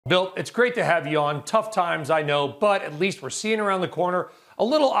Bill, it's great to have you on. Tough times, I know, but at least we're seeing around the corner a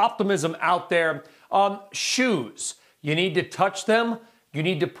little optimism out there. Shoes, you need to touch them. You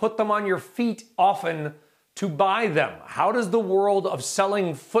need to put them on your feet often to buy them. How does the world of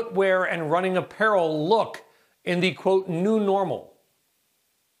selling footwear and running apparel look in the, quote, new normal?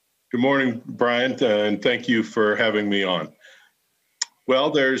 Good morning, Brian, and thank you for having me on.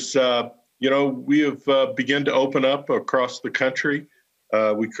 Well, there's, we have begun to open up across the country.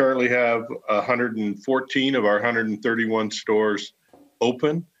 We currently have 114 of our 131 stores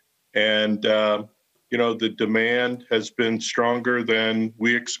open, and the demand has been stronger than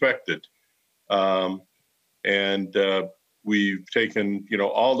we expected. We've taken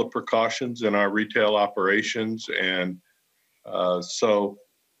all the precautions in our retail operations, and so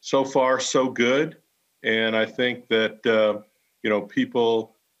far so good. And I think that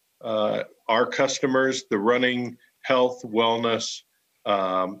people, our customers, the running, health, wellness,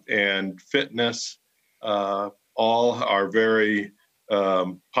 and fitness, all are very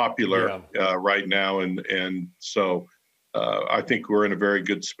popular right now, and so I think we're in a very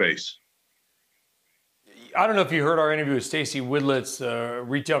good space. I don't know if you heard our interview with Stacy Widlitz,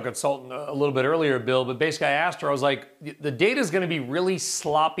 retail consultant, a little bit earlier, Bill, but basically I asked her, I was like, the data is going to be really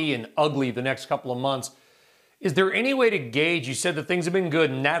sloppy and ugly the next couple of months. Is there any way to gauge, you said that things have been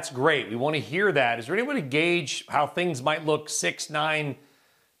good, and that's great. We want to hear that. Is there any way to gauge how things might look 6, 9,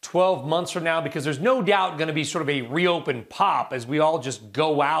 12 months from now? Because there's no doubt going to be sort of a reopen pop as we all just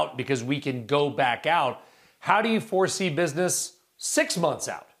go out because we can go back out. How do you foresee business 6 months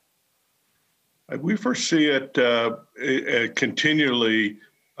out? We foresee it continually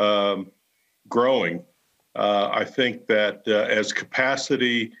growing. I think that as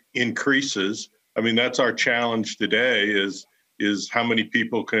capacity increases, I mean, that's our challenge today is how many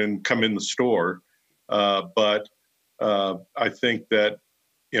people can come in the store. But I think that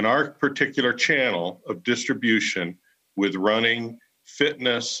in our particular channel of distribution with running,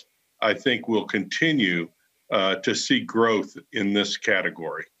 fitness, I think we'll continue to see growth in this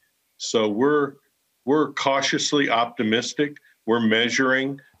category. So we're cautiously optimistic. We're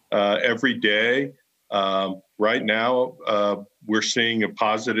measuring every day. Right now, we're seeing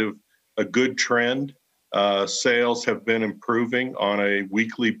a good trend. Sales have been improving on a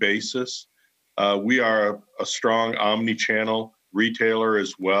weekly basis. We are a strong omni-channel retailer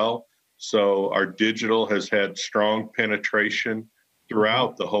as well. So our digital has had strong penetration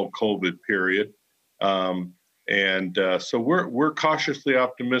throughout the whole COVID period. So we're cautiously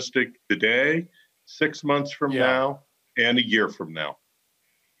optimistic today, 6 months from now, and a year from now.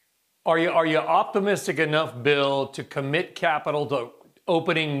 Are you optimistic enough, Bill, to commit capital to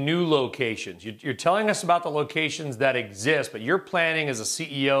opening new locations? You're telling us about the locations that exist, but you're planning as a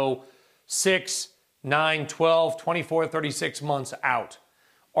CEO 6, 9, 12, 24, 36 months out.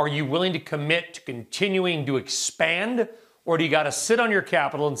 Are you willing to commit to continuing to expand, or do you got to sit on your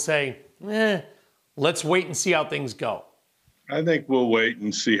capital and say, let's wait and see how things go? I think we'll wait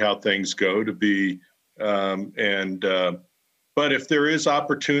and see how things go but if there is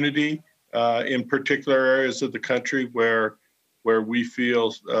opportunity in particular areas of the country where we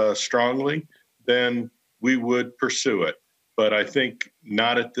feel strongly, then we would pursue it. But I think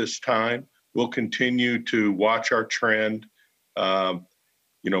not at this time. We'll continue to watch our trend,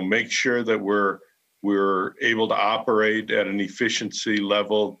 make sure that we're able to operate at an efficiency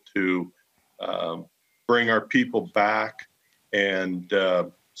level to bring our people back. And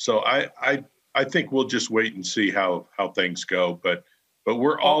so I think we'll just wait and see how things go. But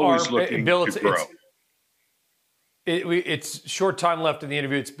we're always looking Bill, to grow. It's short time left in the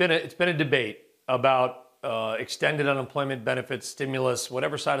interview. It's been a debate about extended unemployment benefits, stimulus,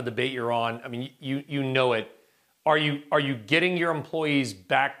 whatever side of the debate you're on. I mean, you know it. Are you getting your employees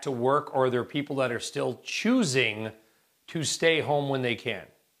back to work, or are there people that are still choosing to stay home when they can?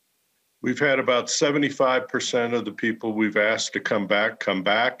 We've had about 75% of the people we've asked to come back,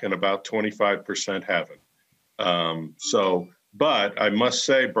 and about 25% haven't. But I must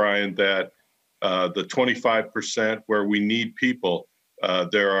say, Brian, that the 25% where we need people,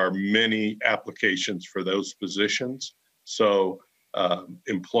 there are many applications for those positions. So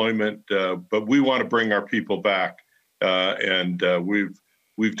employment, but we want to bring our people back, and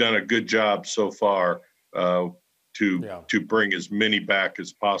we've done a good job so far to bring as many back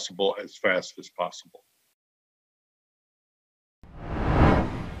as possible, as fast as possible.